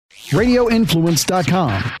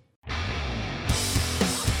radioinfluence.com.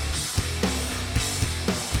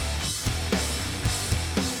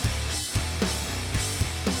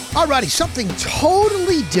 Alrighty, something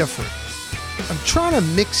totally different. I'm trying to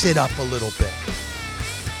mix it up a little bit.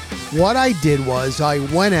 What I did was I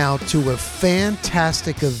went out to a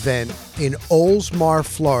fantastic event in Oldsmar,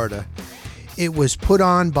 Florida. It was put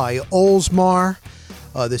on by Oldsmar,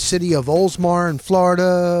 the city of Oldsmar in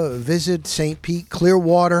Florida. Visit St. Pete,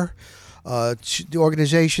 Clearwater. The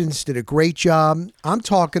organizations did a great job. I'm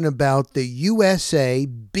talking about the USA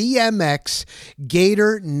BMX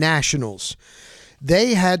Gator Nationals.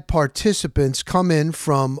 They had participants come in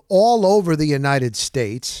from all over the United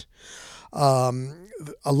States.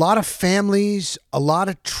 A lot of families, a lot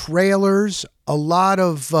of trailers, a lot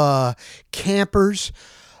of campers,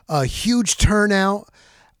 a huge turnout.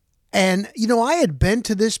 And, you know, I had been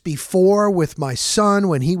to this before with my son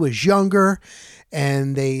when he was younger.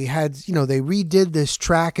 And they had, you know, they redid this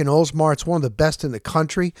track in Oldsmar. It's one of the best in the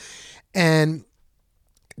country. And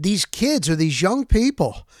these kids or these young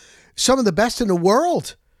people, some of the best in the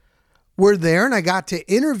world, were there. And I got to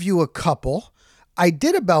interview a couple. I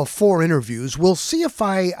did about 4 interviews. We'll see if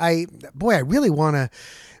I really want to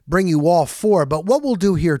bring you all 4. But what we'll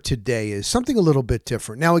do here today is something a little bit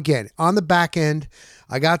different. Now, again, on the back end,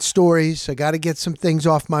 I got stories. I got to get some things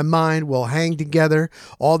off my mind. We'll hang together,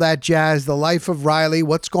 all that jazz, the life of Riley,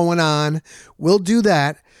 what's going on. We'll do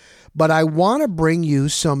that. But I want to bring you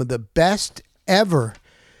some of the best ever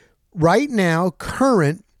right now,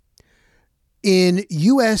 current in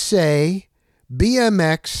USA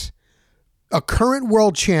BMX, a current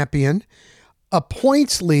world champion, a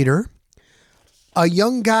points leader, a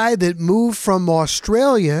young guy that moved from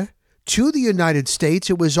Australia to the United States.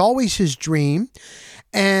 It was always his dream.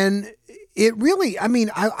 And it really, I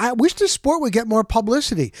mean, I wish the sport would get more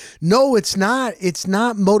publicity. No, it's not. It's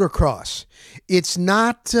not motocross. It's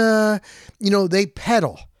not, they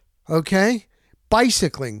pedal, okay?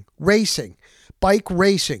 Bicycling, racing, bike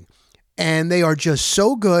racing. And they are just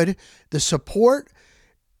so good. The support,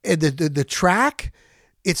 the track,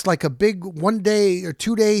 it's like a big 1 day or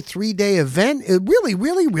 2 day, 3 day event. It really,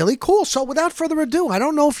 really, really cool. So without further ado, I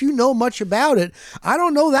don't know if you know much about it. I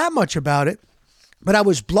don't know that much about it, but I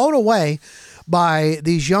was blown away by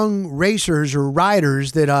these young racers or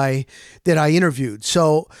riders that I interviewed.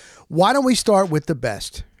 So why don't we start with the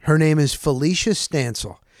best? Her name is Felicia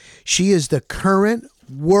Stancil. She is the current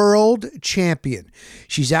world champion.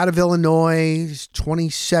 She's out of Illinois,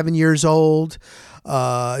 27 years old.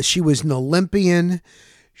 She was an Olympian.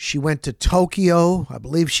 She went to Tokyo. I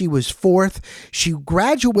believe she was 4th. She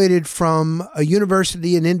graduated from a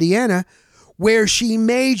university in Indiana where she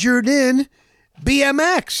majored in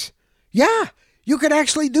BMX. Yeah, you could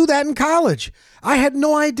actually do that in college. I had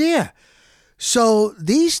no idea. So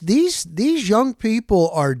these young people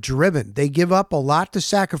are driven. They give up a lot to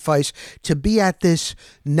sacrifice to be at this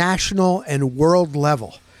national and world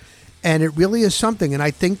level. And it really is something. And I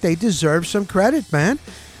think they deserve some credit, man.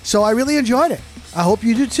 So I really enjoyed it. I hope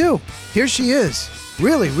you do too. Here she is.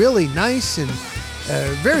 Really, really nice and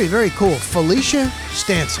very, very cool. Felicia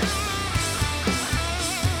Stancil.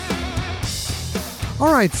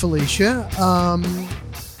 All right, Felicia.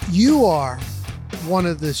 You are one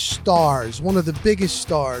of the stars, one of the biggest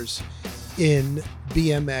stars in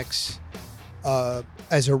BMX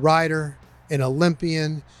as a rider, an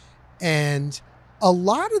Olympian, and a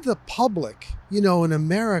lot of the public, in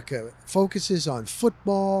America focuses on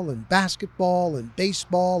football and basketball and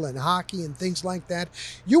baseball and hockey and things like that.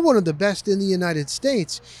 You're one of the best in the United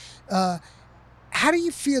States. How do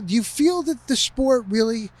you feel? Do you feel that the sport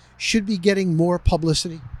really should be getting more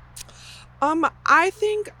publicity? I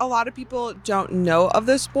think a lot of people don't know of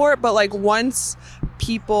the sport, but once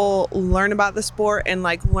people learn about the sport and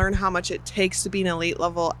learn how much it takes to be an elite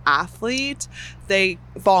level athlete, they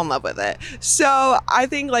fall in love with it. So I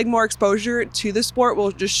think more exposure to the sport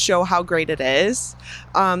will just show how great it is.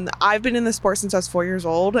 I've been in the sport since I was 4 years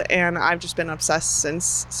old, and I've just been obsessed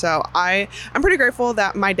since. So I'm pretty grateful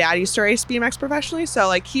that my dad used to race BMX professionally. So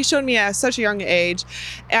he showed me at such a young age,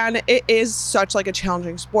 and it is such a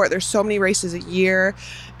challenging sport. There's so many races a year,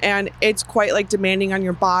 and it's quite demanding on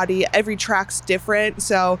your body. Every track's different,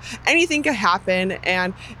 so anything could happen,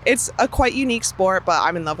 and it's a quite unique sport, but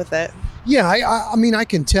I'm in love with it. Yeah, I mean, I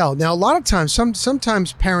can tell. Now, a lot of times,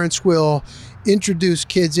 sometimes parents will introduce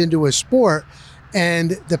kids into a sport,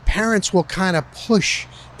 and the parents will kind of push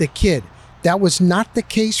the kid. That was not the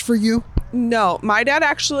case for you? No, my dad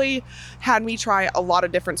actually had me try a lot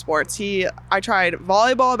of different sports. I tried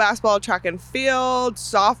volleyball, basketball, track and field,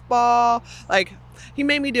 softball, He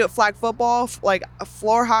made me do flag football, like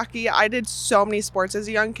floor hockey. I did so many sports as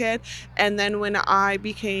a young kid. And then when I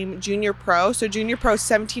became junior pro, so junior pro is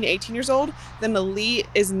 17, 18 years old, then elite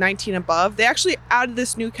is 19 above. They actually added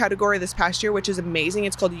this new category this past year, which is amazing.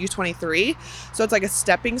 It's called U23. So it's like a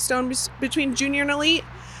stepping stone between junior and elite,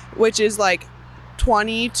 which is like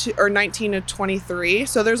 20 to or 19 to 23.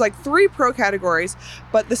 So there's like 3 pro categories,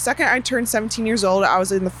 but the second I turned 17 years old, I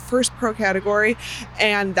was in the first pro category,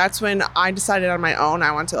 and that's when I decided on my own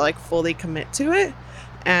I want to like fully commit to it.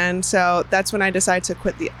 And so that's when I decided to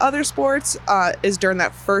quit the other sports, is during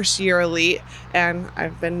that first year elite, and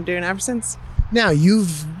I've been doing it ever since. Now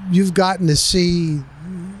you've gotten to see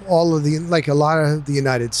all of like a lot of the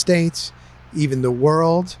United States, even the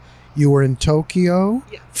world. You were in Tokyo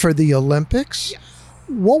for the Olympics. Yes.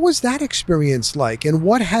 What was that experience like, and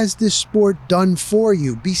what has this sport done for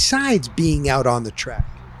you besides being out on the track?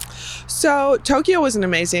 So Tokyo was an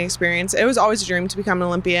amazing experience. It was always a dream to become an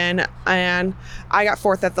Olympian, and I got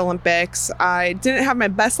 4th at the Olympics. I didn't have my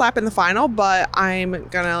best lap in the final, but I'm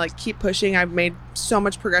gonna like keep pushing. I've made so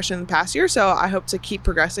much progression in the past year, so I hope to keep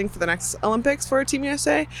progressing for the next Olympics for Team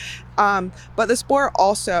USA. But the sport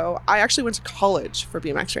also, I actually went to college for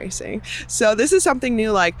BMX racing. So this is something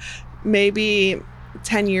new, like maybe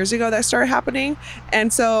 10 years ago that started happening.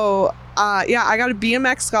 And so I got a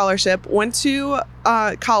BMX scholarship, went to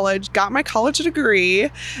college, got my college degree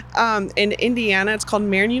in Indiana. It's called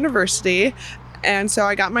Marion University. And so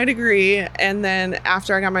I got my degree, and then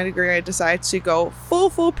after I got my degree, I decided to go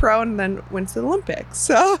full pro, and then went to the Olympics.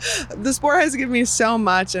 So the sport has given me so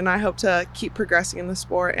much, and I hope to keep progressing in the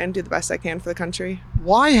sport and do the best I can for the country.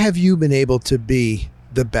 Why have you been able to be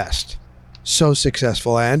the best? So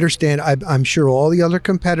successful. I understand. I'm sure all the other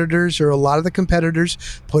competitors, or a lot of the competitors,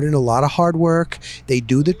 put in a lot of hard work. They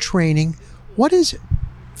do the training. What is it?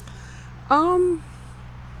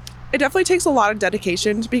 It definitely takes a lot of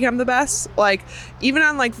dedication to become the best. Like even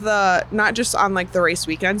on like not just on like the race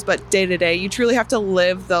weekends, but day to day, you truly have to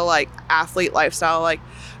live the like athlete lifestyle. Like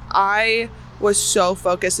I was so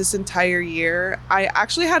focused this entire year. I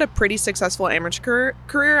actually had a pretty successful amateur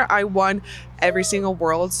career. I won every single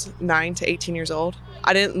Worlds 9 to 18 years old.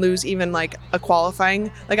 I didn't lose even like a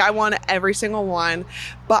qualifying. Like I won every single one,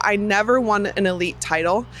 but I never won an elite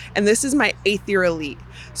title. And this is my 8th year elite.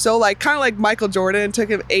 So like kind of like Michael Jordan, it took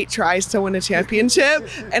him 8 tries to win a championship.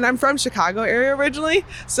 And I'm from Chicago area originally.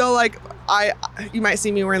 So like you might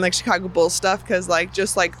see me wearing like Chicago Bulls stuff, because like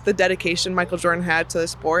just like the dedication Michael Jordan had to the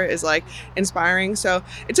sport is like inspiring. So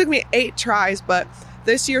it took me 8 tries, but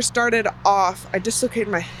this year started off, I dislocated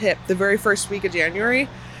my hip the very first week of January.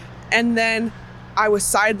 And then I was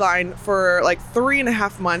sidelined for like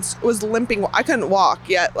 3.5 months, was limping. I couldn't walk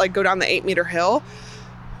yet, like go down the 8-meter hill.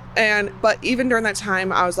 But even during that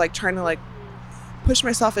time, I was like trying to like push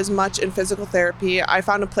myself as much in physical therapy. I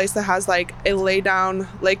found a place that has like a lay down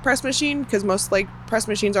leg press machine, because most leg press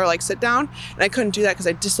machines are like sit down, and I couldn't do that because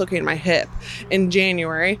I dislocated my hip in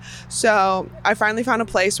January. So I finally found a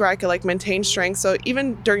place where I could like maintain strength. So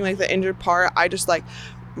even during like the injured part, I just like,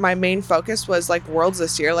 my main focus was like Worlds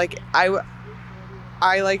this year. Like I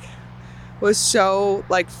like was so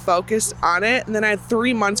like focused on it. And then I had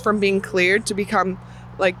 3 months from being cleared to become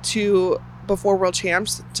like 2 before world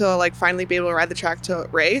champs to like finally be able to ride the track to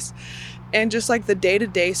race. And just like the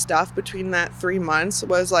day-to-day stuff between that 3 months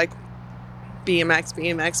was like BMX.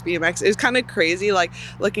 It was kind of crazy, like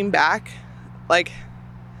looking back, like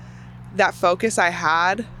that focus I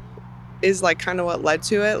had is like kind of what led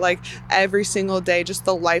to it. Like every single day, just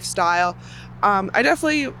the lifestyle. I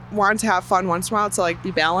definitely wanted to have fun once in a while to like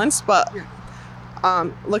be balanced, but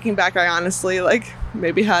looking back, I honestly like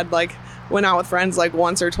maybe had like went out with friends like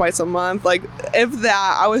once or twice a month. Like if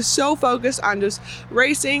that, I was so focused on just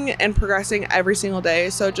racing and progressing every single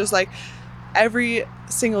day. So just like every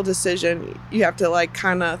single decision, you have to like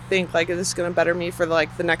kind of think like, is this going to better me for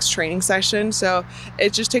like the next training session? So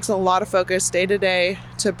it just takes a lot of focus day to day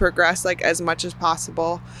to progress like as much as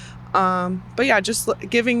possible. But yeah, just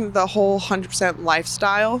giving the whole 100%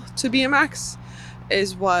 lifestyle to BMX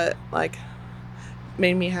is what like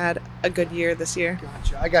made me had a good year this year.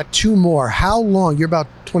 Gotcha. I got 2 more. How long? You're about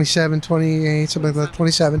 27, 28, something like that,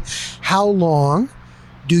 27. How long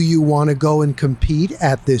do you want to go and compete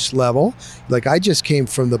at this level? Like I just came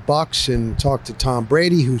from the Bucks and talked to Tom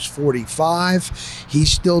Brady, who's 45. He's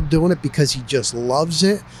still doing it because he just loves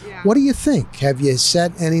it. Yeah. What do you think? Have you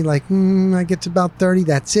set any like, I get to about 30,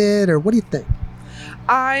 that's it? Or what do you think?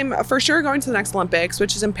 I'm for sure going to the next Olympics,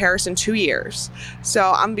 which is in Paris in 2 years.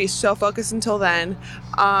 So I'm gonna be so focused until then.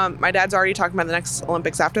 My dad's already talking about the next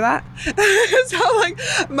Olympics after that. So like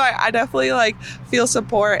I definitely like feel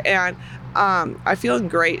support, and I feel in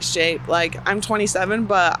great shape. Like, I'm 27,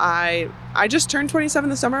 but I just turned 27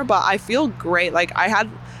 this summer, but I feel great. Like, I had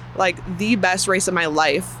like the best race of my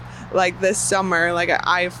life like this summer. Like,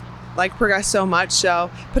 I've like progressed so much, so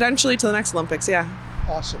potentially to the next Olympics. Yeah.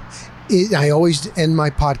 Awesome. I always end my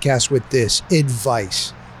podcast with this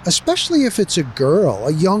advice, especially if it's a girl,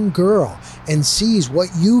 a young girl, and sees what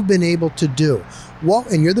you've been able to do.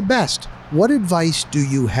 And you're the best. What advice do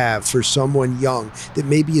you have for someone young that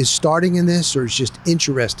maybe is starting in this or is just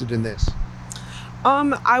interested in this?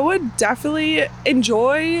 I would definitely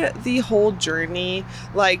enjoy the whole journey,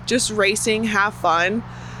 like just racing, have fun.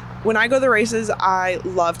 When I go to the races, I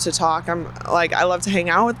love to talk. I love to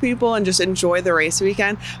hang out with people and just enjoy the race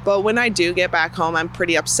weekend. But when I do get back home, I'm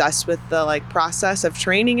pretty obsessed with the like process of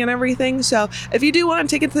training and everything. So if you do want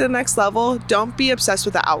to take it to the next level, don't be obsessed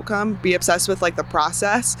with the outcome. Be obsessed with like the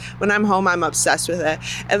process. When I'm home, I'm obsessed with it.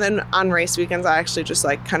 And then on race weekends, I actually just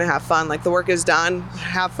like kind of have fun. Like the work is done,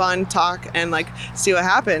 have fun, talk, and like see what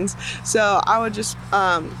happens. So I would just,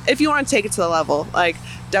 if you want to take it to the level, like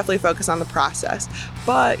definitely focus on the process.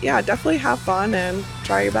 But yeah, definitely have fun and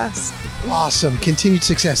try your best. Awesome. Continued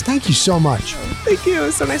success. Thank you so much. Thank you. It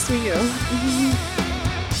was so nice to meet you.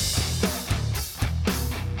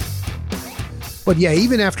 But yeah,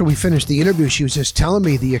 even after we finished the interview, she was just telling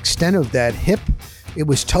me the extent of that hip. It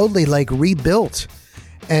was totally like rebuilt.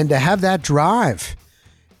 And to have that drive.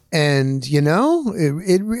 And, you know,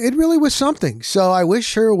 it really was something. So I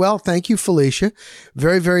wish her well. Thank you, Felicia.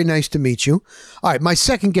 Very, very nice to meet you. All right, my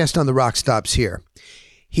second guest on the Rock Stops here.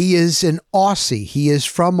 He is an Aussie. He is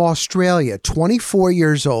from Australia, 24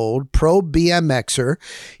 years old, pro BMXer.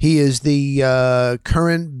 He is the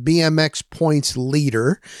current BMX points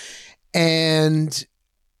leader. And,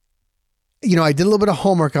 you know, I did a little bit of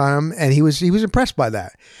homework on him, and he was impressed by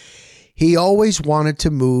that. He always wanted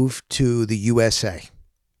to move to the USA.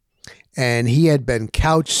 And he had been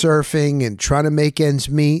couch surfing and trying to make ends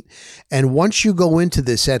meet. And once you go into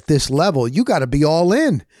this at this level, you got to be all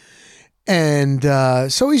in. And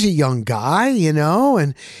so he's a young guy, you know,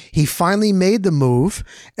 and he finally made the move.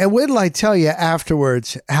 And wait till I tell you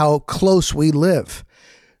afterwards how close we live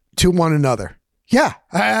to one another. Yeah,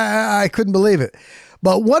 I couldn't believe it.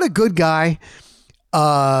 But what a good guy.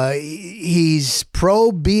 He's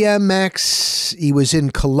pro BMX. He was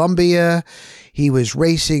in Colombia. He was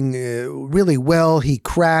racing really well. He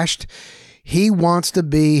crashed. He wants to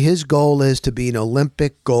be, his goal is to be an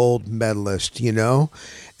Olympic gold medalist, you know?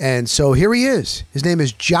 And so here he is. His name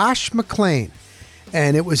is Josh McLean.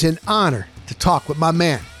 And it was an honor to talk with my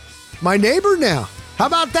man, my neighbor now. How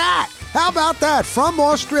about that? How about that? From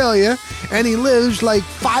Australia. And he lives like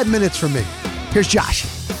 5 minutes from me. Here's Josh.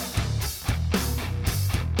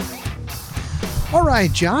 All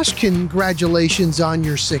right, Josh, congratulations on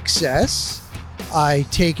your success. I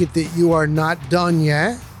take it that you are not done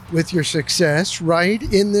yet with your success, right,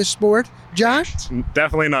 in this sport, Josh?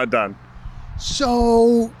 Definitely not done.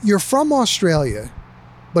 So you're from Australia,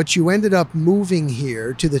 but you ended up moving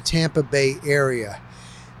here to the Tampa Bay area.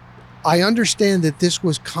 I understand that this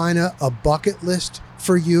was kind of a bucket list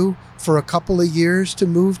for you for a couple of years to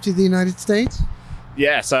move to the United States?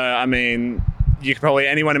 Yeah, so I mean,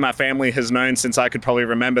 anyone in my family has known since I could probably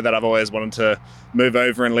remember that I've always wanted to move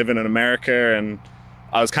over and live in America. And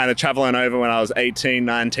I was kind of traveling over when I was 18,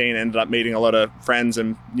 19, ended up meeting a lot of friends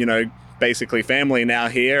and, you know, basically family now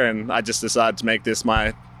here. And I just decided to make this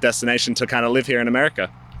my destination to kind of live here in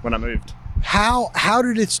America when I moved. How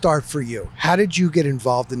did it start for you? How did you get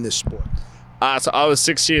involved in this sport? So I was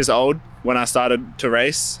 6 years old when I started to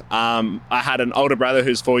race. I had an older brother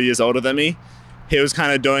who's 4 years older than me. He was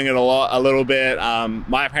kind of doing it a little bit.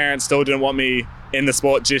 My parents still didn't want me in the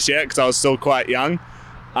sport just yet because I was still quite young.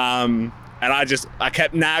 And I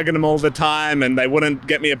kept nagging them all the time, and they wouldn't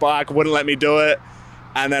get me a bike, wouldn't let me do it.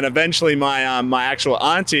 And then eventually my actual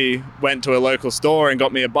auntie went to a local store and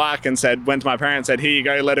got me a bike and went to my parents, said, here you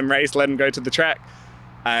go, let him race, let him go to the track.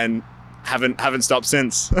 And haven't stopped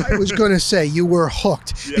since. I was going to say you were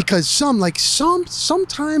hooked. Yeah. Because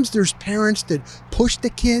sometimes there's parents that push the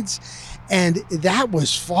kids, and that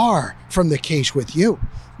was far from the case with you.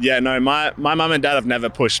 Yeah, no, my mum and dad have never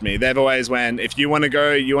pushed me. They've always went, if you want to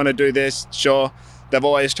go, you want to do this, sure. They've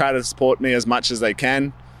always tried to support me as much as they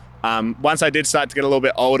can. Once I did start to get a little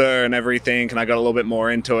bit older and everything, and I got a little bit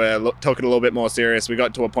more into it, took it a little bit more serious, we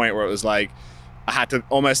got to a point where it was like, I had to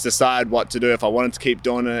almost decide what to do. If I wanted to keep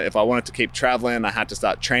doing it, if I wanted to keep traveling, I had to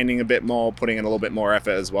start training a bit more, putting in a little bit more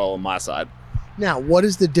effort as well on my side. Now, what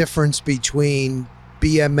is the difference between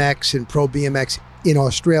BMX and pro BMX in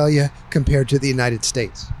Australia compared to the United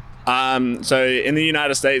States? So in the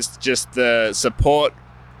United States, just the support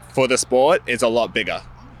for the sport is a lot bigger.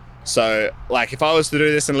 So, like, if I was to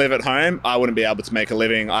do this and live at home, I wouldn't be able to make a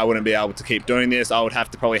living. I wouldn't be able to keep doing this. I would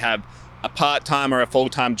have to probably have a part-time or a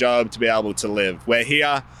full-time job to be able to live. Where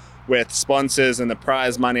here, with sponsors and the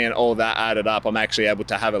prize money and all that added up, I'm actually able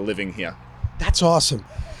to have a living here. That's awesome.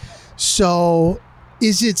 So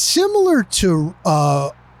is it similar to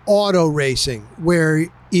auto racing, where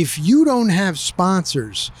if you don't have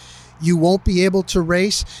sponsors, you won't be able to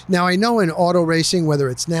race? Now, I know in auto racing, whether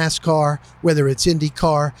it's NASCAR, whether it's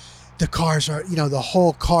IndyCar, the cars are, the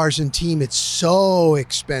whole cars and team, it's so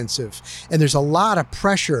expensive. And there's a lot of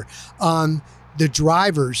pressure on the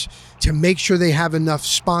drivers to make sure they have enough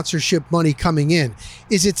sponsorship money coming in.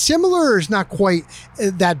 Is it similar, or is not quite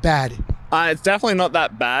that bad? It's definitely not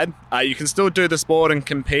that bad. You can still do the sport and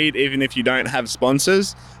compete even if you don't have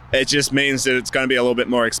sponsors. It just means that it's going to be a little bit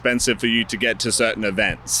more expensive for you to get to certain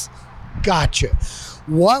events. Gotcha.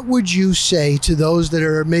 What would you say to those that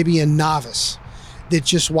are maybe a novice that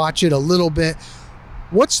just watch it a little bit?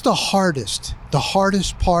 What's the hardest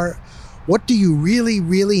part? What do you really,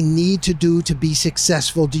 really need to do to be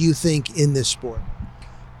successful, do you think, in this sport?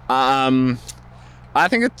 I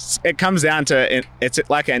think it comes down to, it's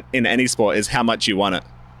like in any sport, is how much you want it.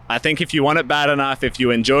 I think if you want it bad enough, if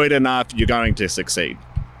you enjoy it enough, you're going to succeed.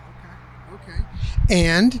 Okay.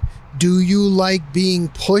 And do you like being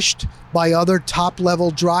pushed by other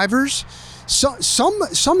top-level drivers? So,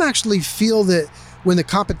 some actually feel that when the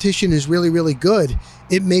competition is really, really good,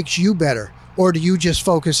 it makes you better. Or do you just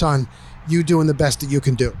focus on you doing the best that you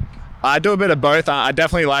can do? I do a bit of both. I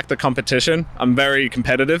definitely like the competition. I'm very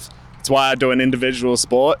competitive. That's why I do an individual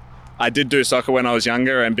sport. I did do soccer when I was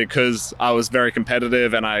younger, and because I was very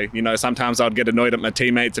competitive and sometimes I'd get annoyed at my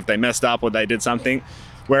teammates if they messed up or they did something.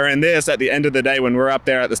 Where in this, at the end of the day, when we're up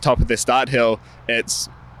there at the top of the start hill, it's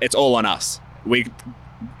all on us. We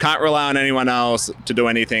can't rely on anyone else to do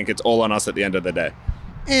anything. It's all on us at the end of the day.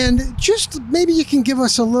 And just maybe you can give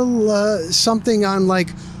us a little something on like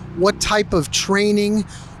what type of training,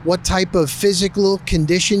 what type of physical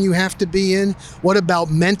condition you have to be in. What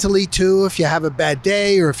about mentally too, if you have a bad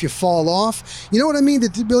day or if you fall off? You know what I mean,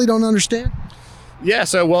 that they really don't understand? Yeah,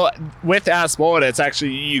 so with our sport, it's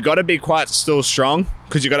actually, you got to be quite still strong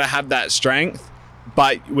because you got to have that strength.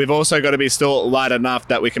 But we've also got to be still light enough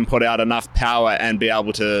that we can put out enough power and be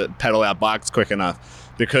able to pedal our bikes quick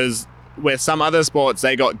enough. Because with some other sports,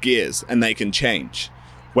 they got gears and they can change.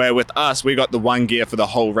 Where with us, we got the one gear for the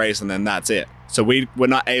whole race and then that's it. So we're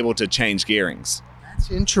not able to change gearings.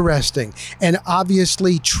 That's interesting. And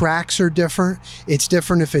obviously tracks are different. It's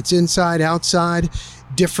different if it's inside, outside,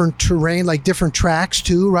 different terrain, like different tracks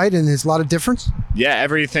too, right? And there's a lot of difference. Yeah,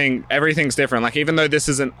 everything's different. Like even though this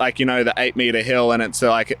isn't like, the 8-meter hill and it's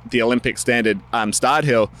like the Olympic standard start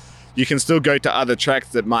hill, you can still go to other tracks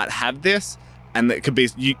that might have this, and it could be,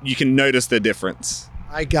 you can notice the difference.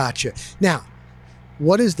 I gotcha. Now,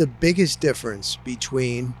 what is the biggest difference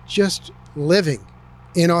between just living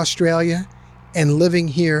in Australia and living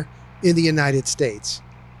here in the United States?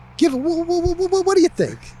 What do you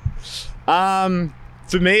think?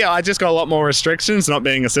 For me, I just got a lot more restrictions not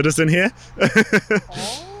being a citizen here.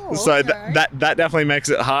 Oh, so okay. that definitely makes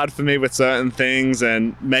it hard for me with certain things,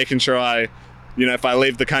 and making sure if I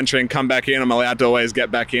leave the country and come back in, I'm allowed to always get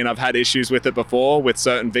back in. I've had issues with it before with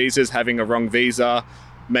certain visas, having a wrong visa,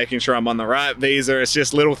 making sure I'm on the right visa. It's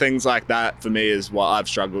just little things like that for me is what I've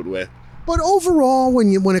struggled with. But overall,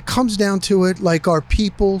 when it comes down to it, like, are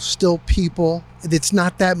people still people? It's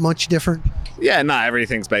not that much different. Yeah, no,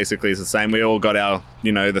 everything's basically the same. We all got our,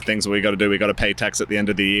 the things that we got to do. We got to pay tax at the end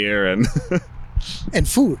of the year, and and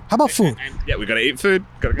food. How about food? And yeah, we got to eat food.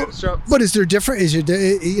 Got to go to the shop. But is there different? Is it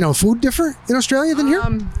food different in Australia than here?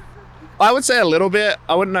 I would say a little bit.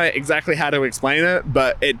 I wouldn't know exactly how to explain it,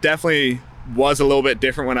 but it definitely was a little bit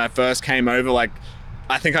different when I first came over. Like,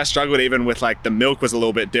 I think I struggled even with like the milk was a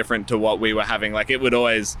little bit different to what we were having. Like, it would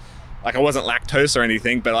always, like, I wasn't lactose or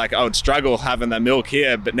anything, but like I would struggle having the milk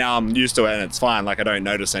here, but now I'm used to it and it's fine. Like, I don't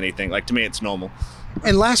notice anything. Like, to me, it's normal.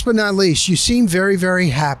 And last but not least, you seem very, very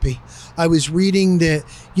happy. I was reading that,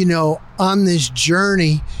 on this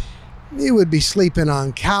journey, you would be sleeping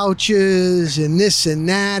on couches and this and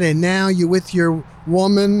that, and now you're with your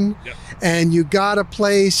woman. Yep. And you got a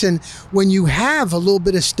place. And when you have a little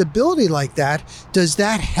bit of stability like that, does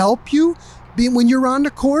that help you when you're on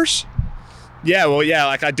the course? Yeah, well, yeah,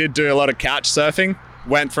 like I did do a lot of couch surfing,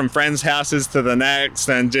 went from friends' houses to the next,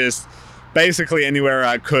 and just basically anywhere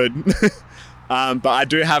I could. But I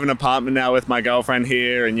do have an apartment now with my girlfriend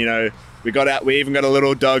here, and we even got a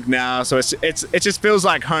little dog now, so it just feels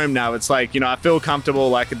like home now. It's like, I feel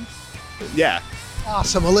comfortable, like, yeah.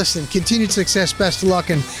 Awesome. Well, listen, continued success, best of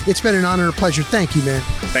luck, and it's been an honor and a pleasure. Thank you, man.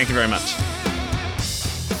 Thank you very much.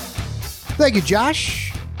 Thank you,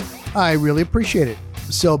 Josh. I really appreciate it.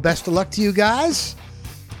 So best of luck to you guys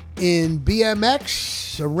in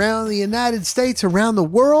BMX around the United States, around the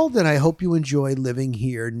world, and I hope you enjoy living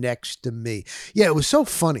here next to me. Yeah, it was so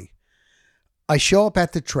funny. I show up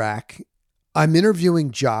at the track. I'm interviewing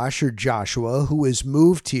Josh or Joshua, who has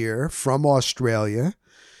moved here from Australia.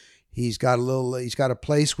 He's got a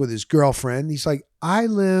place with his girlfriend. He's like, I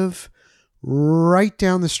live right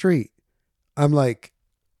down the street. I'm like,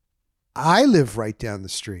 I live right down the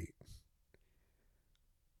street.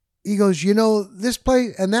 He goes, you know, this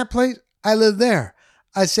place and that place, I live there.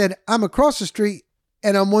 I said, I'm across the street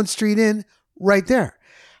and I'm one street in right there.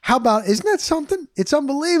 How about, isn't that something? It's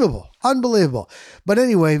unbelievable. Unbelievable. But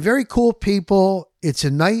anyway, very cool people. It's a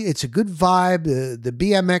good vibe. The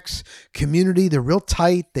BMX community, they're real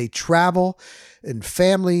tight. They travel and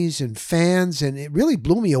families and fans. And it really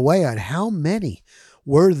blew me away on how many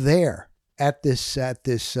were there at this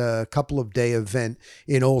couple of day event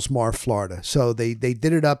in Oldsmar, Florida. So they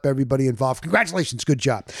did it up, everybody involved. Congratulations. Good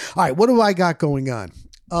job. All right. What do I got going on?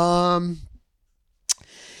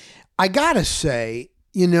 I gotta say,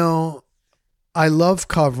 you know, I love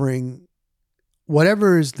covering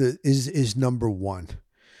whatever is number one.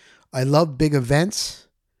 I love big events.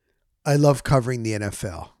 I love covering the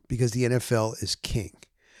NFL because the NFL is king.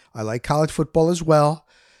 I like college football as well,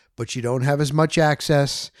 but you don't have as much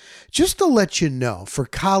access. Just to let you know, for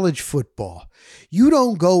college football, you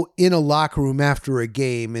don't go in a locker room after a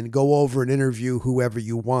game and go over and interview whoever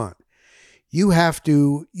you want.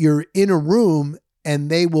 You're in a room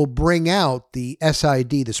and they will bring out the SID,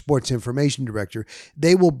 the sports information director.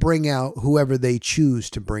 They will bring out whoever they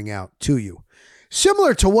choose to bring out to you.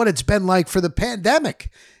 Similar to what it's been like for the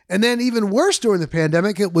pandemic. And then even worse during the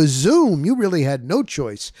pandemic, it was Zoom. You really had no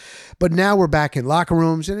choice. But now we're back in locker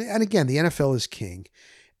rooms. And again, the NFL is king.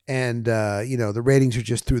 And, the ratings are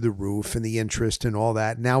just through the roof and the interest and all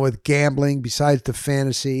that. Now with gambling, besides the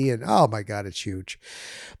fantasy, and oh my God, it's huge.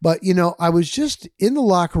 But, I was just in the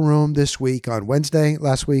locker room this week on Wednesday,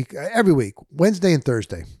 last week, every week, Wednesday and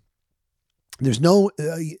Thursday. There's no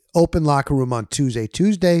open locker room on Tuesday.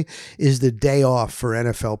 Tuesday is the day off for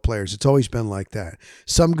NFL players. It's always been like that.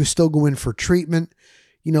 Some still go in for treatment.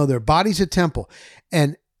 Their body's a temple.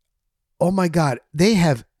 And oh my God, they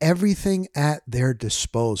have everything at their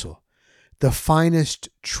disposal. The finest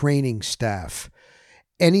training staff,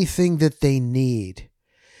 anything that they need.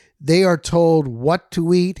 They are told what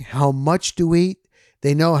to eat, how much to eat.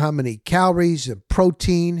 They know how many calories and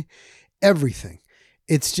protein, everything.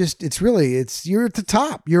 You're at the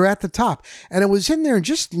top. You're at the top. And I was in there and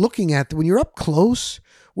just looking at when you're up close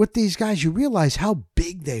with these guys, you realize how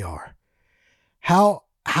big they are, how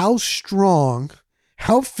strong,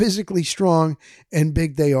 how physically strong and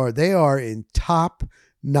big they are. They are in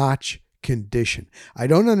top-notch condition. I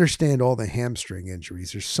don't understand all the hamstring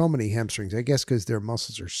injuries. There's so many hamstrings, I guess because their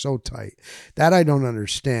muscles are so tight. That I don't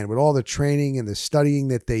understand with all the training and the studying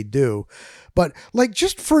that they do. But like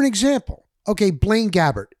just for an example, okay, Blaine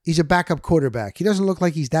Gabbert, he's a backup quarterback. He doesn't look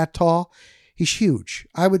like he's that tall. He's huge.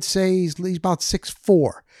 I would say he's about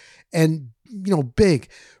 6'4", and big.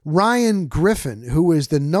 Ryan Griffin, who is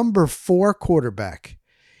the number 4 quarterback.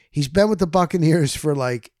 He's been with the Buccaneers for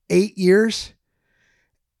like 8 years.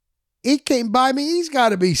 He came by me. He's got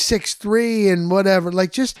to be 6'3" and whatever.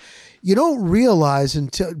 Like just, you don't realize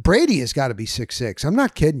until Brady has got to be 6'6". I'm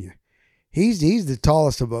not kidding you. He's the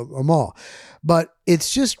tallest of them all. But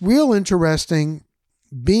it's just real interesting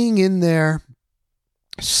being in there,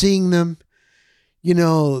 seeing them.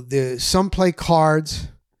 Some play cards.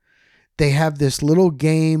 They have this little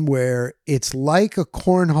game where it's like a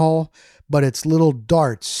cornhole, but it's little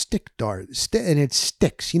darts, stick darts, and it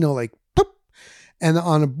sticks, like poop, and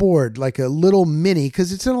on a board, like a little mini,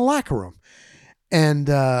 because it's in a locker room. And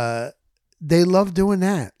they love doing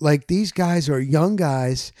that. Like these guys are young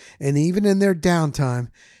guys, and even in their downtime,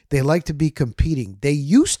 they like to be competing. They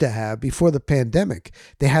used to have, before the pandemic,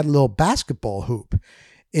 they had a little basketball hoop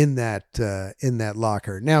in that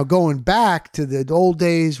locker. Now going back to the old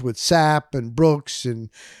days with Sapp and Brooks and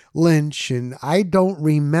Lynch, and I don't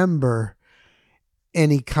remember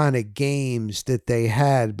any kind of games that they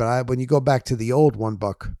had, but when you go back to the old One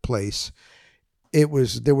Buck place, there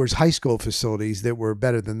was high school facilities that were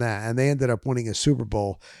better than that, and they ended up winning a Super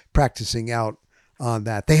Bowl practicing out on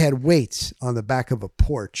that. They had weights on the back of a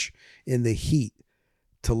porch in the heat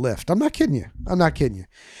to lift. I'm not kidding you.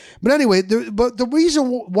 But anyway, the reason,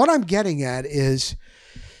 what I'm getting at is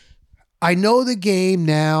I know the game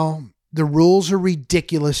now. The rules are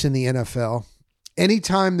ridiculous in the NFL.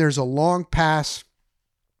 Anytime there's a long pass,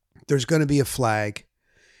 there's going to be a flag.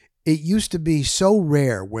 It used to be so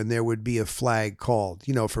rare when there would be a flag called,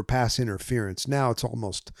 for pass interference. Now it's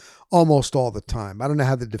almost all the time. I don't know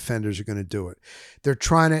how the defenders are going to do it. They're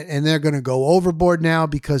trying it, and they're going to go overboard now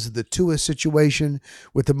because of the Tua situation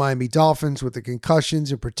with the Miami Dolphins, with the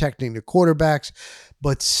concussions and protecting the quarterbacks.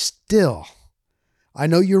 But still, I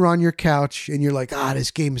know you're on your couch and you're like,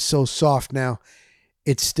 this game is so soft now.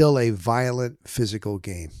 It's still a violent, physical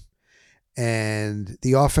game. And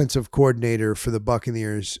the offensive coordinator for the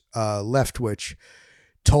Buccaneers, Leftwich,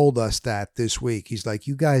 told us that this week. He's like,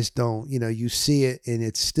 you guys don't, you see it, and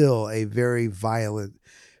it's still a very violent,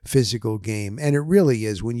 physical game. And it really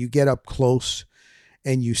is when you get up close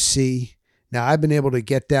and you see. Now, I've been able to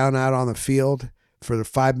get down out on the field for the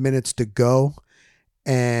 5 minutes to go,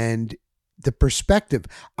 and the perspective,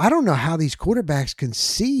 I don't know how these quarterbacks can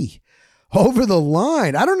see over the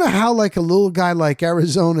line. I don't know how like a little guy like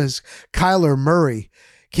Arizona's Kyler Murray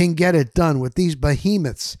can get it done with these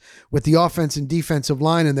behemoths with the offense and defensive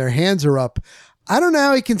line and their hands are up. I don't know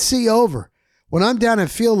how he can see over. When I'm down at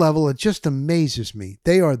field level, it just amazes me.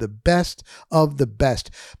 They are the best of the best.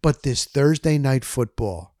 But this Thursday night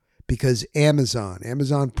football, because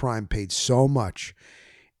Amazon Prime paid so much,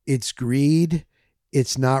 it's greed.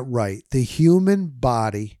 It's not right. The human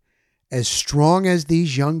body, as strong as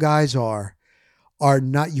these young guys are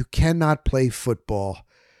not, you cannot play football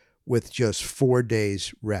with just 4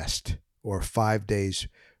 days rest or 5 days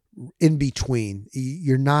in between.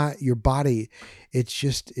 Your body, it's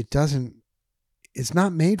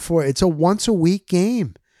not made for it. It's a once a week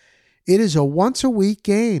game. It is a once a week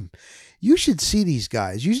game. You should see these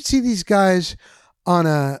guys. You should see these guys on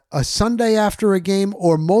a Sunday after a game,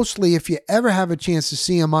 or mostly if you ever have a chance to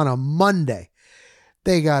see them on a Monday.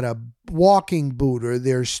 They got a walking boot, or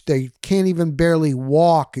they can't even barely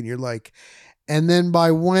walk, and you're like, and then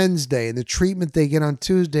by Wednesday, and the treatment they get on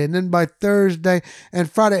Tuesday, and then by Thursday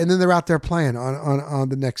and Friday, and then they're out there playing on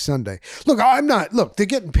the next Sunday. Look, they're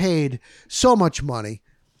getting paid so much money,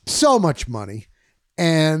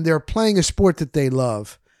 and they're playing a sport that they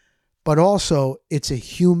love, but also it's a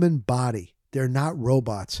human body. They're not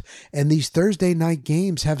robots. And these Thursday night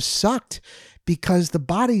games have sucked because the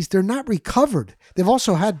bodies, they're not recovered. They've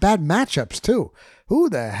also had bad matchups too. Who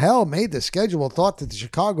the hell made the schedule thought that the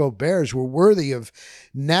Chicago Bears were worthy of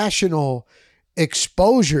national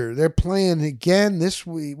exposure? They're playing again this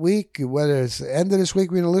week, whether it's the end of this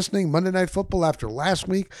week when you're listening, Monday Night Football after last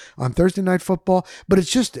week on Thursday Night Football. But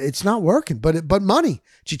it's not working. But money.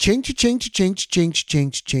 Cha-ching, cha-ching, cha-ching, cha-ching,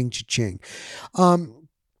 cha-ching, cha-ching, cha-ching.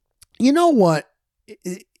 You know what?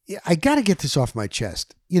 I got to get this off my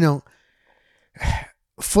chest.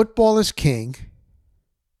 Football is king.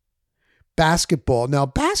 Basketball. Now,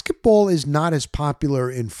 basketball is not as popular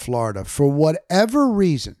in Florida for whatever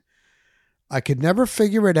reason. I could never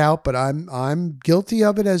figure it out, but I'm guilty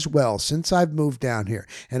of it as well since I've moved down here.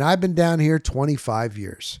 And I've been down here 25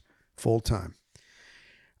 years, full time.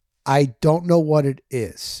 I don't know what it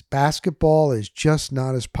is. Basketball is just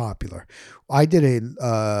not as popular. I did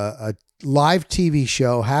a live TV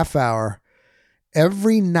show, half hour,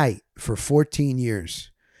 every night for 14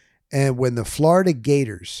 years. And when the Florida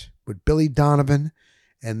Gators, with Billy Donovan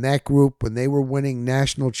and that group, when they were winning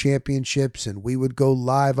national championships, and we would go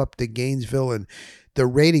live up to Gainesville, and the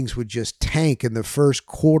ratings would just tank in the first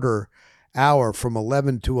quarter hour from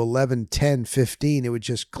 11 to 11, 10, 15. It would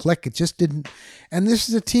just click. It just didn't. And this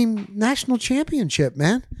is a team national championship,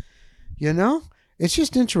 man. It's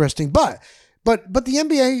just interesting. But the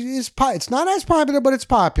NBA it's not as popular, but it's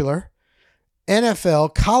popular.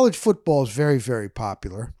 NFL, college football is very, very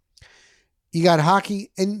popular. You got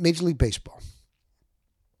hockey and Major League Baseball.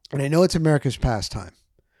 And I know it's America's pastime,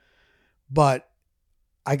 but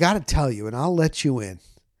I got to tell you, and I'll let you in.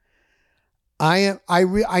 I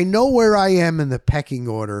know where I am in the pecking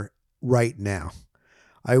order right now.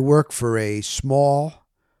 I work for a small,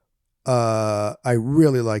 I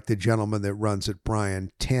really like the gentleman that runs it,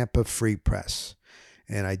 Brian, Tampa Free Press.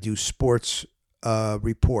 And I do sports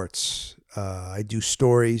reports. I do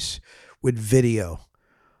stories with video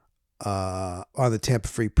on the Tampa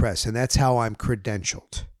Free Press. And that's how I'm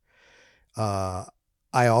credentialed.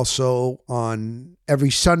 I also, on every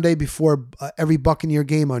Sunday before every Buccaneer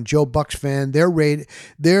game on Joe Bucks Fan,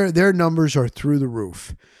 their numbers are through the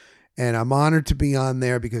roof. And I'm honored to be on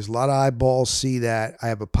there because a lot of eyeballs see that. I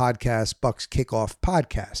have a podcast, Bucks Kickoff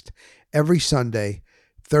Podcast, every Sunday,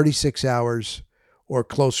 36 hours or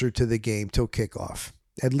closer to the game till kickoff,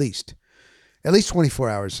 at least 24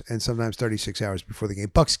 hours and sometimes 36 hours before the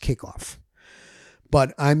game. Bucks Kickoff.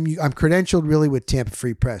 But I'm credentialed really with Tampa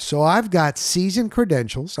Free Press. So I've got season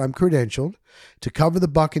credentials. I'm credentialed to cover the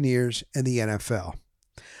Buccaneers and the NFL.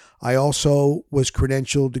 I also was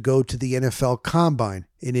credentialed to go to the NFL Combine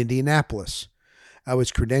in Indianapolis. I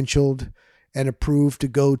was credentialed and approved to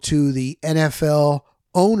go to the NFL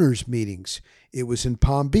owners meetings. It was in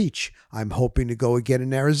Palm Beach. I'm hoping to go again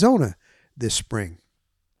in Arizona this spring.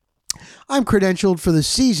 I'm credentialed for the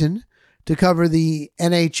season to cover the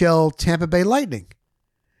NHL Tampa Bay Lightning.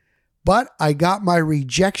 But I got my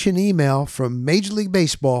rejection email from Major League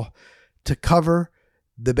Baseball to cover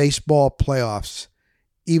the baseball playoffs,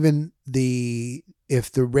 even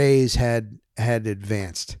if the Rays had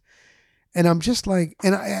advanced. And I'm just like,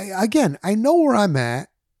 and I know where I'm at.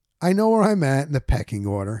 I know where I'm at in the pecking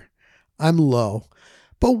order. I'm low.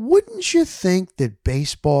 But wouldn't you think that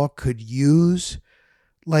baseball could use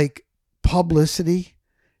like publicity?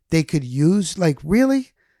 They could use like,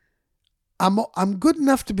 really? I'm good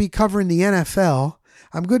enough to be covering the NFL.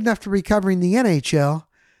 I'm good enough to be covering the NHL,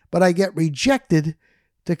 but I get rejected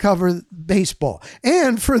to cover baseball.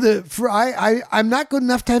 And I'm not good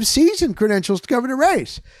enough to have season credentials to cover the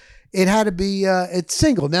Rays. It had to be it's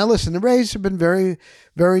single. Now listen, the Rays have been very,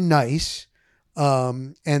 very nice.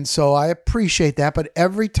 And so I appreciate that. But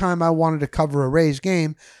every time I wanted to cover a Rays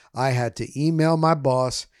game, I had to email my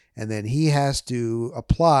boss, and then he has to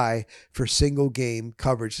apply for single game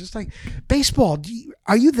coverage. It's like baseball.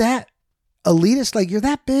 Are you that elitist? Like, you're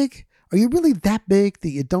that big? Are you really that big that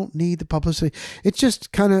you don't need the publicity? It's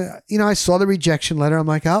just kind of, I saw the rejection letter. I'm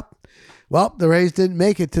like, well, the Rays didn't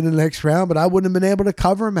make it to the next round, but I wouldn't have been able to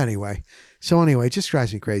cover them anyway. So anyway, it just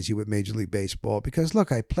drives me crazy with Major League Baseball because,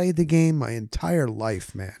 look, I played the game my entire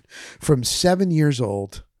life, man, from 7 years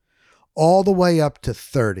old all the way up to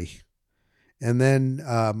 30. And then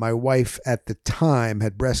my wife at the time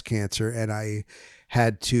had breast cancer, and I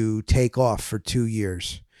had to take off for 2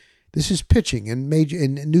 years. This is pitching in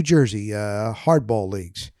New Jersey, hardball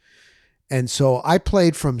leagues. And so I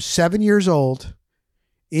played from 7 years old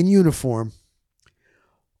in uniform,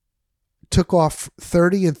 took off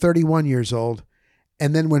 30 and 31 years old,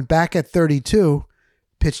 and then went back at 32,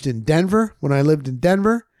 pitched in Denver when I lived in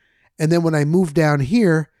Denver, and then when I moved down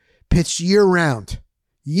here, pitched year-round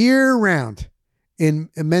in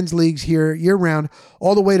men's leagues here, year-round,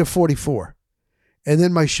 all the way to 44. And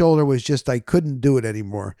then my shoulder was just, I couldn't do it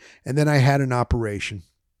anymore. And then I had an operation,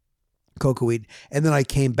 cocoa-weed, and then I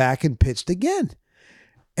came back and pitched again.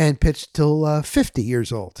 And pitched till 50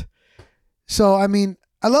 years old. So, I mean,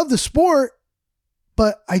 I love the sport,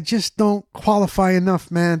 but I just don't qualify enough,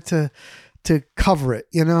 man, to cover it,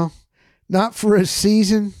 Not for a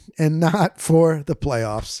season and not for the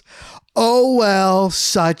playoffs. Oh, well,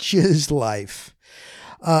 such is life.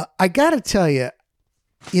 I got to tell you,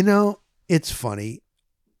 it's funny.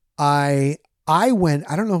 I went,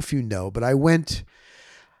 I don't know if you know, but I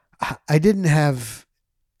didn't have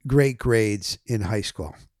great grades in high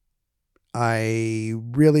school. I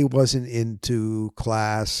really wasn't into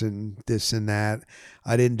class and this and that.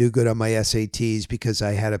 I didn't do good on my SATs because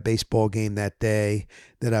I had a baseball game that day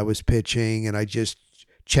that I was pitching, and I just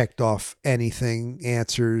checked off anything,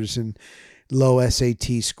 answers, and low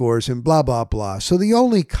SAT scores and blah, blah, blah. So the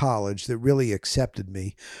only college that really accepted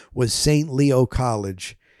me was St. Leo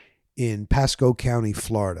College in Pasco County,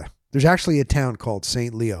 Florida. There's actually a town called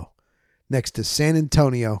St. Leo next to San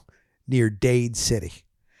Antonio near Dade City.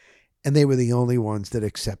 And they were the only ones that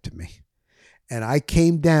accepted me. And I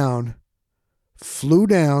flew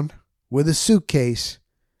down with a suitcase,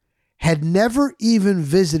 had never even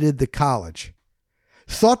visited the college,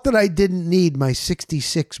 thought that I didn't need my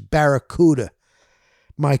 66 Barracuda,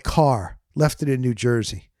 my car, left it in New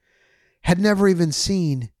Jersey, had never even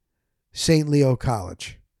seen St. Leo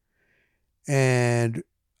College. And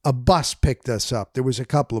a bus picked us up. There was a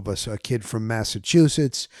couple of us, a kid from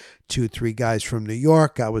Massachusetts, 2-3 guys from New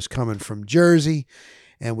York. I was coming from Jersey.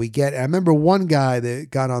 And I remember one guy that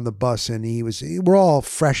got on the bus, and we're all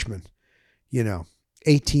freshmen,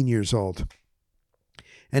 18 years old.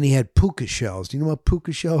 And he had puka shells. Do you know what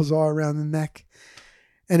puka shells are around the neck?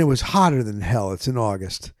 And it was hotter than hell. It's in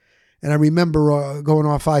August. And I remember going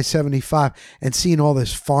off I-75 and seeing all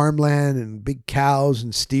this farmland and big cows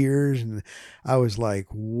and steers. And I was like,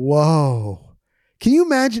 whoa. Can you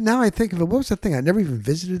imagine? Now I think of it. What was the thing? I never even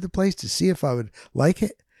visited the place to see if I would like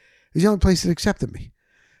it. It was the only place that accepted me.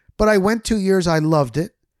 But I went 2 years. I loved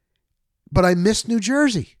it. But I missed New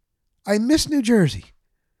Jersey.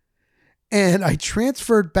 And I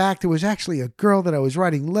transferred back. There was actually a girl that I was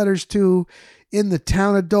writing letters to in the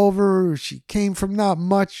town of Dover. She came from not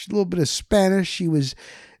much, a little bit of Spanish. She was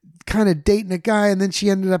kind of dating a guy, and then she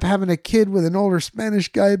ended up having a kid with an older Spanish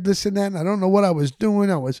guy, this and that. And I don't know what I was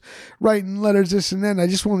doing. I was writing letters, this and that. And I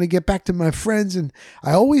just wanted to get back to my friends. And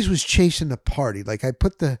I always was chasing the party. Like I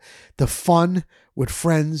put the fun with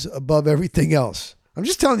friends above everything else. I'm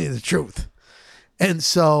just telling you the truth. And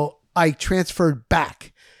so I transferred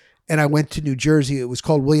back and I went to New Jersey. It was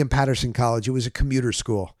called William Patterson College. It was a commuter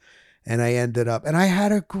school. And I ended up, and I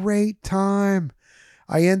had a great time.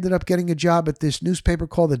 I ended up getting a job at this newspaper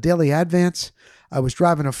called the Daily Advance. I was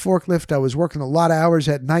driving a forklift. I was working a lot of hours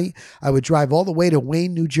at night. I would drive all the way to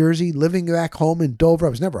Wayne, New Jersey, living back home in Dover. I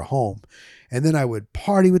was never home. And then I would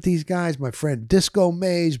party with these guys, my friend Disco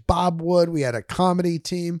Mays, Bob Wood. We had a comedy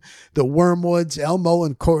team, the Wormwoods, Elmo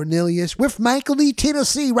and Cornelius, with Michael E.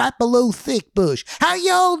 Tennessee right below Thick Bush. How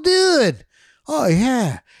y'all doing? Oh,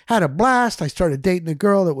 yeah. Had a blast. I started dating a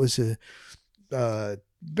girl that was a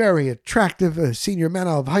very attractive senior man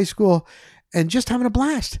out of high school, and just having a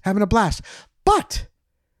blast. But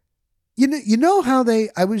you know how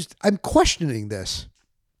I'm questioning this.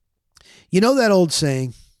 You know that old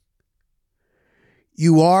saying,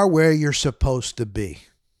 you are where you're supposed to be.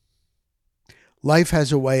 Life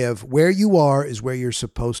has a way of where you are is where you're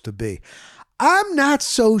supposed to be. I'm not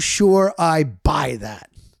so sure I buy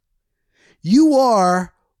that. You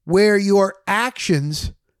are where your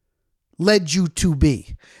actions led you to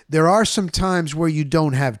be. There are some times where you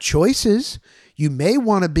don't have choices. You may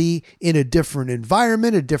want to be in a different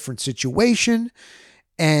environment, a different situation,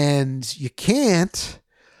 and you can't.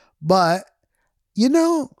 But,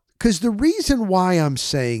 because the reason why I'm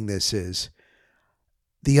saying this is,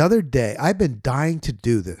 the other day, I've been dying to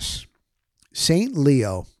do this. St.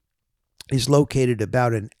 Leo is located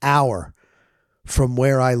about an hour from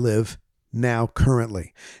where I live now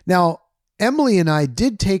currently. Now, Emily and I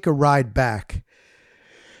did take a ride back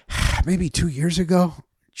maybe 2 years ago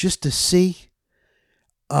just to see.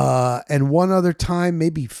 And one other time,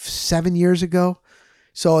 maybe 7 years ago.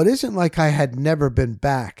 So it isn't like I had never been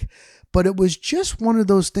back, but it was just one of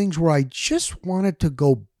those things where I just wanted to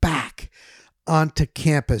go back onto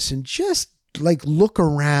campus and just like look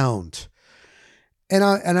around. And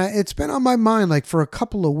it's been on my mind like for a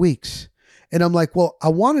couple of weeks. And I'm like, well, I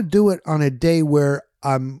want to do it on a day where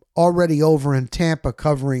I'm already over in Tampa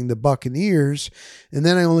covering the Buccaneers, and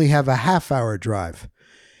then I only have a half-hour drive.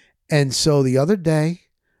 And so the other day,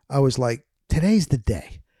 I was like, today's the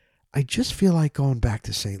day. I just feel like going back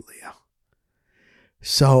to St. Leo.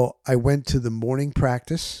 So I went to the morning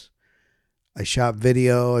practice. I shot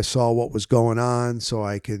video. I saw what was going on so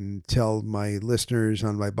I can tell my listeners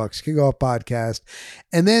on my Bucks Kickoff podcast.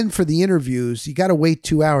 And then for the interviews, you got to wait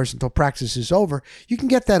 2 hours until practice is over. You can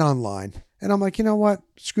get that online. And I'm like, you know what?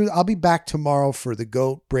 Screw it. I'll be back tomorrow for the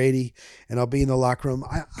GOAT, Brady, and I'll be in the locker room.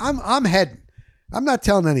 I'm heading. I'm not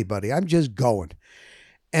telling anybody. I'm just going.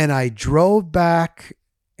 And I drove back,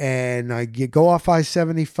 and I go off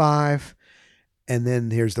I-75, and then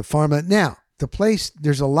here's the farmland. Now, the place,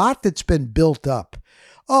 there's a lot that's been built up.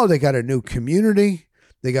 Oh, they got a new community.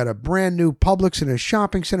 They got a brand new Publix and a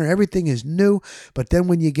shopping center. Everything is new. But then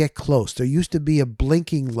when you get close, there used to be a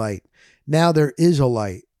blinking light. Now there is a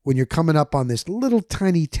light when you're coming up on this little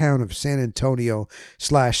tiny town of San Antonio /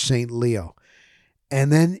 St. Leo.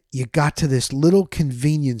 And then you got to this little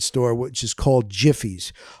convenience store, which is called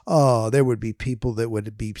Jiffy's. Oh, there would be people that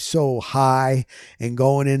would be so high and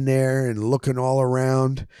going in there and looking all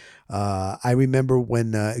around. I remember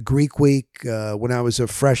when Greek Week, when I was a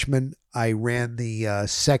freshman, I ran the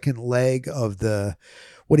second leg of the,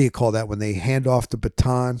 what do you call that, when they hand off the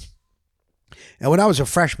baton? And when I was a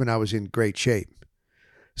freshman, I was in great shape.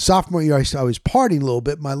 Sophomore year, I was partying a little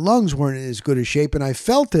bit. My lungs weren't in as good a shape, and I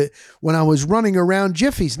felt it when I was running around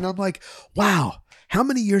Jiffy's. And I'm like, wow, how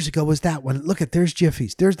many years ago was that one? Look at, there's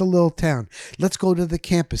Jiffy's. There's the little town. Let's go to the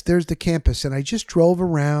campus. There's the campus. And I just drove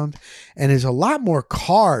around, and there's a lot more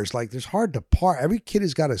cars. Like, there's hard to park. Every kid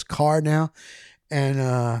has got his car now.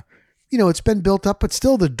 And, it's been built up, but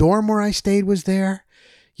still the dorm where I stayed was there.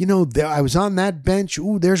 I was on that bench.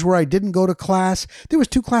 Ooh, there's where I didn't go to class. There was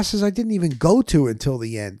 2 classes I didn't even go to until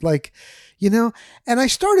the end. And I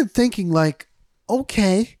started thinking like,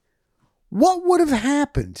 okay, what would have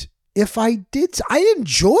happened if I did? I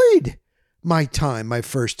enjoyed my time, my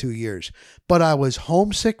first 2 years, but I was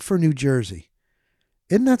homesick for New Jersey.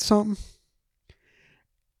 Isn't that something?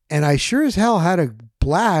 And I sure as hell had a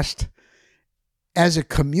blast as a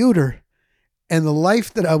commuter. And the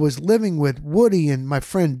life that I was living with Woody and my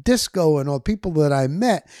friend Disco and all the people that I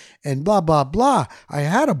met and blah, blah, blah. I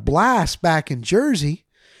had a blast back in Jersey,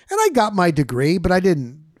 and I got my degree, but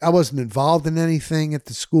I wasn't involved in anything at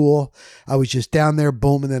the school. I was just down there,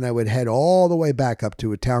 boom, and then I would head all the way back up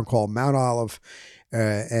to a town called Mount Olive.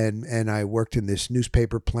 and I worked in this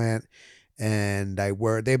newspaper plant, and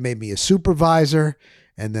they made me a supervisor,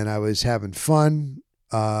 and then I was having fun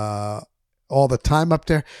all the time up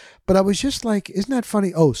there. But I was just like, isn't that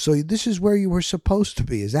funny? Oh, so this is where you were supposed to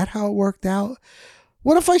be. Is that how it worked out?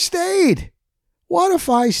 What if I stayed? What if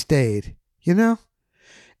I stayed? You know?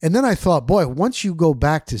 And then I thought, boy, once you go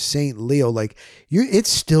back to St. Leo, like it's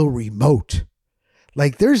still remote.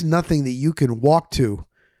 Like there's nothing that you can walk to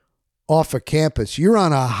off of campus. You're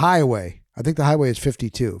on a highway. I think the highway is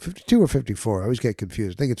 52 or 54. I always get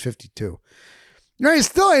confused. I think it's 52. There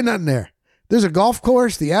still ain't nothing there. There's a golf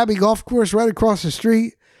course, the Abbey Golf Course right across the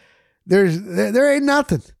street. There ain't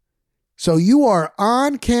nothing. So you are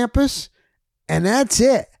on campus and that's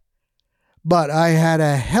it. But I had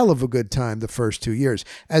a hell of a good time the first 2 years.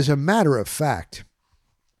 As a matter of fact,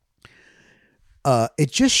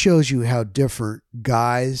 it just shows you how different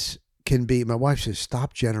guys can be. My wife says,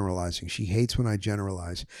 stop generalizing. She hates when I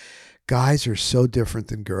generalize. Guys are so different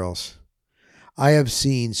than girls. I have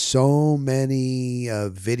seen so many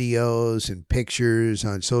videos and pictures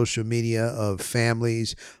on social media of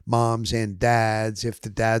families, moms and dads, if the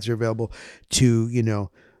dads are available, to,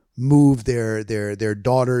 move their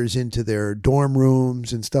daughters into their dorm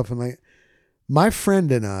rooms and stuff. And like my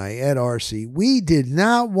friend and I at RC, we did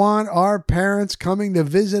not want our parents coming to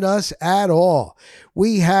visit us at all.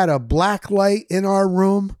 We had a black light in our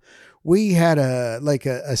room. We had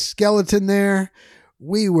a skeleton there.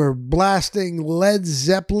 We were blasting Led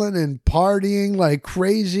Zeppelin and partying like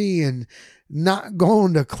crazy and not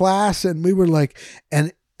going to class. And we were like,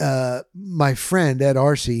 and my friend at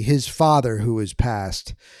RC, his father, who has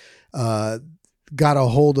passed, got a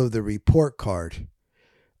hold of the report card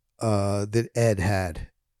that Ed had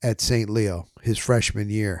at St. Leo his freshman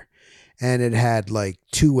year. And it had like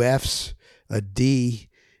 2 F's, a D,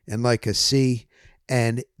 and like a C.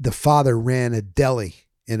 And the father ran a deli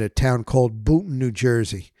in a town called Boonton, New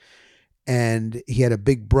Jersey. And he had a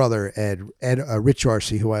big brother, Ed, Rich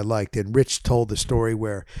RC, who I liked. And Rich told the story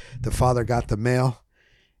where the father got the mail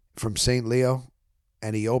from St. Leo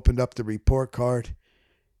and he opened up the report card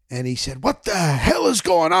and he said, "What the hell is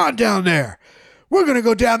going on down there? We're going to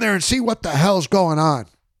go down there and see what the hell's going on."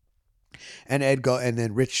 And and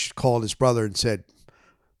then Rich called his brother and said,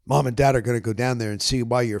 "Mom and Dad are going to go down there and see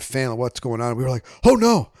why you're failing, what's going on." We were like, "Oh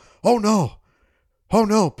no, oh no. Oh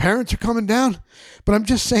no, parents are coming down." But I'm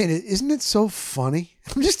just saying, isn't it so funny?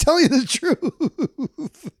 I'm just telling you the truth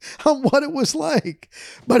on what it was like.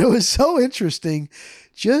 But it was so interesting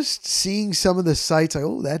just seeing some of the sights. Like,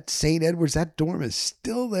 oh, that St. Edward's, that dorm is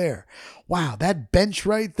still there. Wow, that bench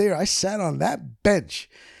right there. I sat on that bench.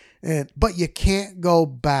 But you can't go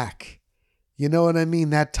back. You know what I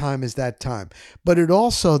mean? That time is that time. But it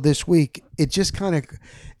also, this week, it just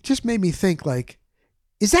made me think like,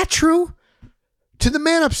 is that true? To the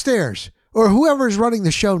man upstairs or whoever's running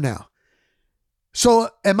the show now. So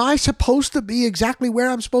am I supposed to be exactly where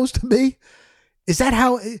I'm supposed to be? Is that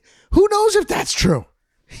who knows if that's true?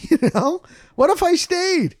 What if I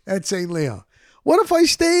stayed at St. Leo? What if I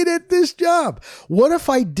stayed at this job? What if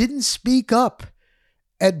I didn't speak up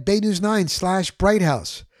at Bay News 9 / Bright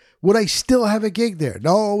House? Would I still have a gig there?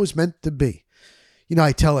 No, it was meant to be.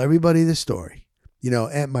 I tell everybody the story,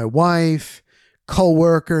 and my wife,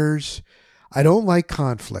 coworkers. I don't like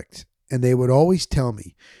conflict. And they would always tell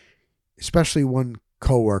me, especially one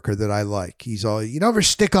coworker that I like, he's all, "You never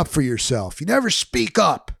stick up for yourself. You never speak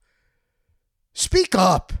up. Speak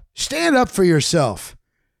up. Stand up for yourself."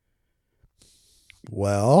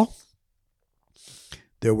 Well,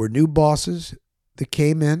 there were new bosses that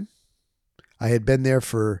came in. I had been there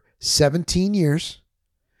for 17 years.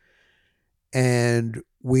 And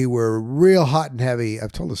we were real hot and heavy.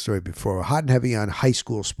 I've told the story before. Hot and heavy on high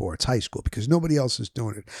school sports, because nobody else is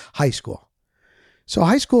doing it. High school. So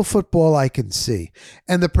high school football I can see.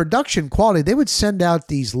 And the production quality, they would send out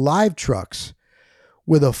these live trucks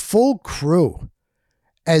with a full crew,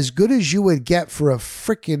 as good as you would get for a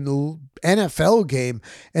freaking NFL game.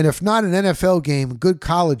 And if not an NFL game, a good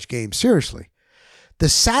college game. Seriously. The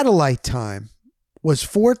satellite time was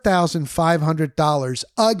 $4,500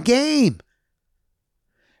 a game.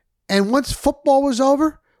 And once football was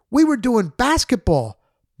over, we were doing basketball,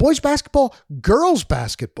 boys basketball, girls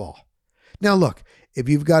basketball. Now, look, if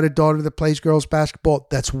you've got a daughter that plays girls basketball,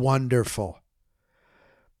 that's wonderful.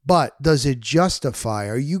 But does it justify?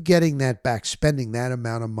 Are you getting that back, spending that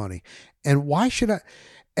amount of money? And why should I?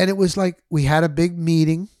 And it was like we had a big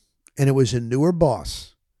meeting and it was a newer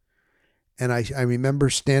boss. And I remember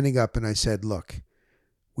standing up and I said, "Look,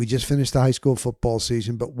 we just finished the high school football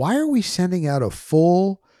season, but why are we sending out a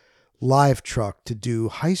full live truck to do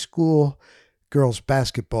high school girls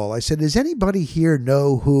basketball. I said, does anybody here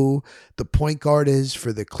know who the point guard is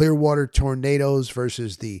for the Clearwater Tornadoes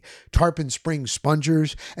versus the Tarpon Springs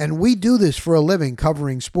Spongers? And we do this for a living,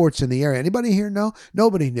 covering sports in the area. Anybody here know?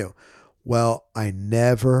 Nobody knew. Well, I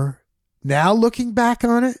never, now looking back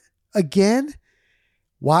on it again,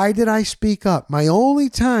 why did I speak up? My only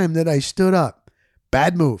time that I stood up,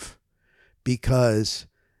 bad move, because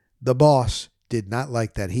the boss did not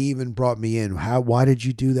like that. He even brought me in. Why did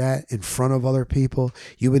you do that in front of other people?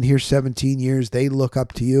 You've been here 17 years. They look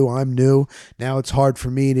up to you. I'm new. Now it's hard for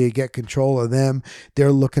me to get control of them.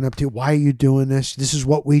 They're looking up to you. Why are you doing this? This is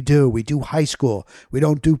what we do. We do high school. We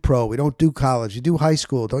don't do pro. We don't do college. We do high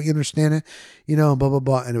school. Don't you understand it? You know, blah, blah,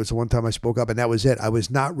 blah. And it was the one time I spoke up, and that was it. I was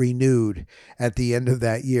not renewed at the end of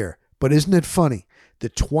that year. But isn't it funny? The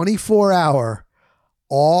 24-hour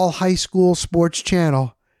all high school sports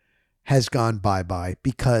channel has gone bye-bye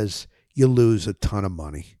because you lose a ton of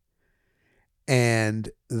money. And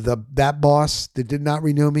that boss that did not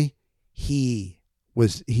renew me, he's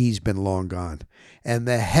been long gone. And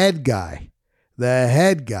the head guy,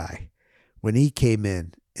 when he came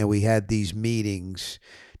in and we had these meetings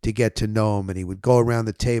to get to know him, and he would go around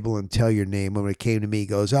the table and tell your name. When it came to me, he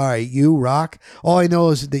goes, all right, you, Rock, all I know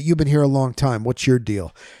is that you've been here a long time. What's your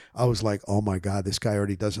deal? I was like, oh my God, this guy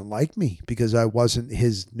already doesn't like me because I wasn't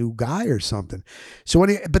his new guy or something. So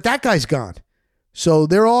but that guy's gone. So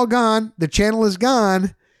they're all gone. The channel is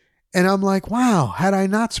gone. And I'm like, wow, had I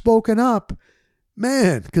not spoken up,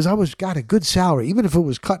 man, because got a good salary. Even if it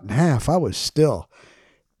was cut in half, I was still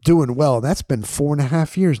doing well. That's been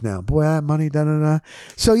 4.5 years now. Boy, that money, da-da-da.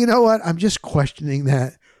 So you know what? I'm just questioning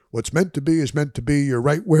that. What's meant to be is meant to be. You're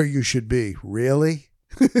right where you should be. Really?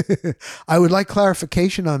 I would like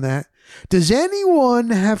clarification on that. Does anyone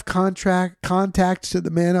have contacts to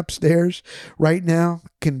the man upstairs right now?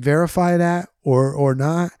 Can verify that or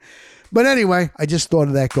not? But anyway, I just thought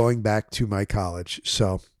of that going back to my college.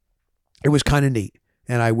 So it was kind of neat,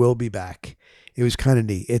 and I will be back. It was kind of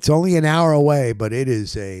neat. It's only an hour away, but it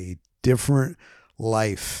is a different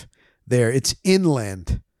life there. It's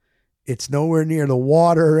inland. It's nowhere near the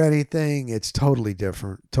water or anything. It's totally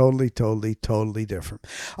different. Totally different.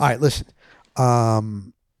 All right, listen.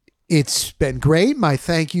 It's been great. My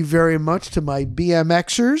thank you very much to my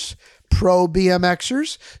BMXers, pro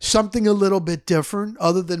BMXers. Something a little bit different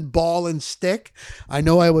other than ball and stick. I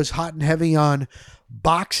know I was hot and heavy on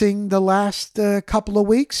boxing the last couple of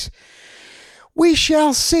weeks. We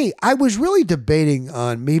shall see. I was really debating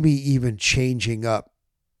on maybe even changing up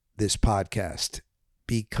this podcast,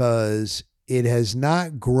 because it has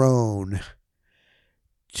not grown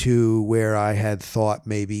to where I had thought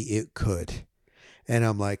maybe it could. And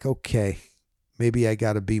I'm like, okay, maybe I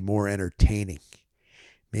got to be more entertaining.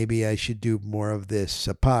 Maybe I should do more of this,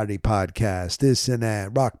 a party podcast, this and that,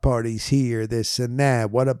 rock parties here, this and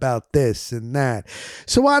that. What about this and that?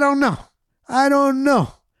 So I don't know.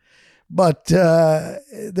 But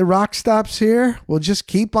the rock stops here. We'll just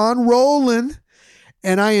keep on rolling.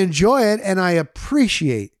 And I enjoy it, and I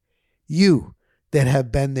appreciate you that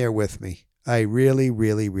have been there with me. I really,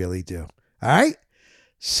 really, really do. All right?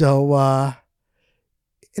 So,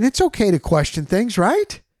 and it's okay to question things,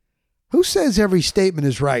 right? Who says every statement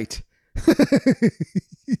is right?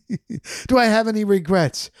 Do I have any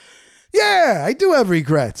regrets? Yeah, I do have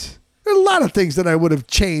regrets. There are a lot of things that I would have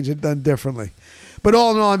changed and done differently. But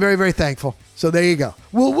all in all, I'm very, very thankful. So there you go.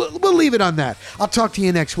 We'll leave it on that. I'll talk to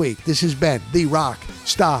you next week. This has been The Rock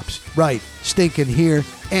Stops Right, stinking here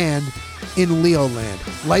and in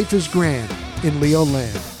Leoland. Life is grand in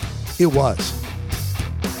Leoland. It was.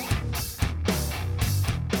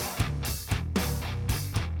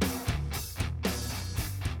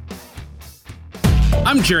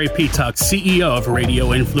 I'm Jerry P. Tuck, CEO of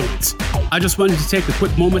Radio Influence. I just wanted to take a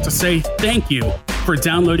quick moment to say thank you for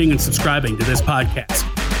downloading and subscribing to this podcast.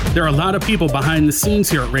 There are a lot of people behind the scenes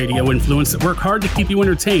here at Radio Influence that work hard to keep you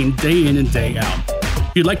entertained day in and day out.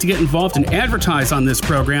 If you'd like to get involved and advertise on this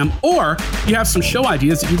program, or you have some show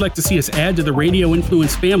ideas that you'd like to see us add to the Radio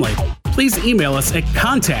Influence family, please email us at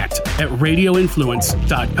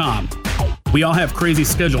contact@radioinfluence.com. We all have crazy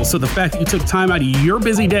schedules, so the fact that you took time out of your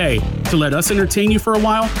busy day to let us entertain you for a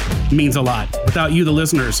while means a lot. Without you, the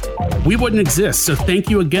listeners, we wouldn't exist, so thank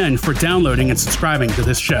you again for downloading and subscribing to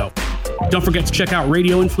this show. Don't forget to check out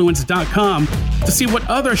radioinfluence.com to see what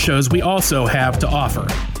other shows we also have to offer.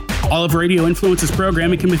 All of Radio Influence's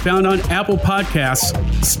programming can be found on Apple Podcasts,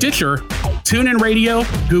 Stitcher, TuneIn Radio,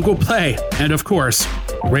 Google Play, and of course,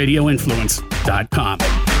 radioinfluence.com.